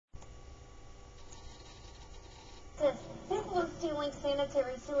installing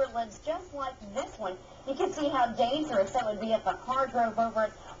sanitary sewer lids just like this one. You can see how dangerous that would be if a car drove over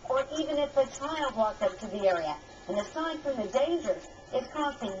it, or even if a child walked up to the area. And aside from the dangers, it's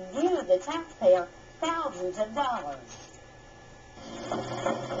costing you, the taxpayer, thousands of dollars.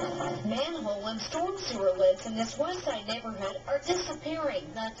 Manhole and storm sewer lids in this West Side neighborhood are disappearing.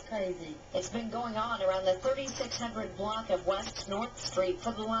 That's crazy. It's been going on around the 3600 block of West North Street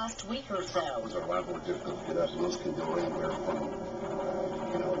for the last week or so. It's a lot more difficult to get up. Those can go anywhere from,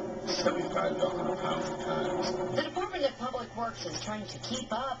 75 to 100 pounds at times. The Department of Public Works is trying to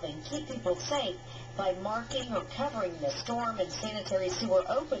keep up and keep people safe by marking or covering the storm and sanitary sewer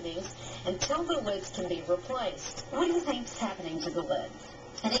openings until the lids can be replaced. What do you think is happening to the lids?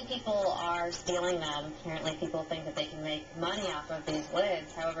 I think people are stealing them. Apparently people think that they can make money off of these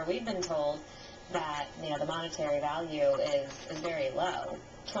lids. However, we've been told that, the monetary value is very low,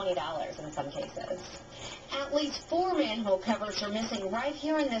 $20 in some cases. At least 4 manhole covers are missing right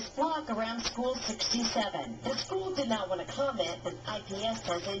here in this block around School 67. The school did not want to comment, but IPS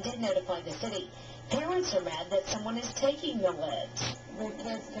says they did notify the city. Parents are mad that someone is taking the lids. The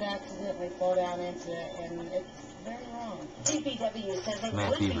kids could accidentally fall down into it, and it's very wrong. DPW says it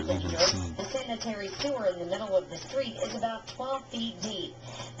would be dangerous. The sanitary sewer in the middle of the street is about 12 feet deep.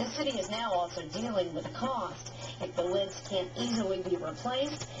 The city is now also dealing with the cost. If the lids can't easily be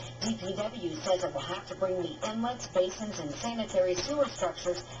replaced, DPW says it will have to bring the inlets, basins, and sanitary sewer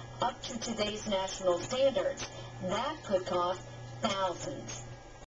structures up to today's national standards. That could cost thousands.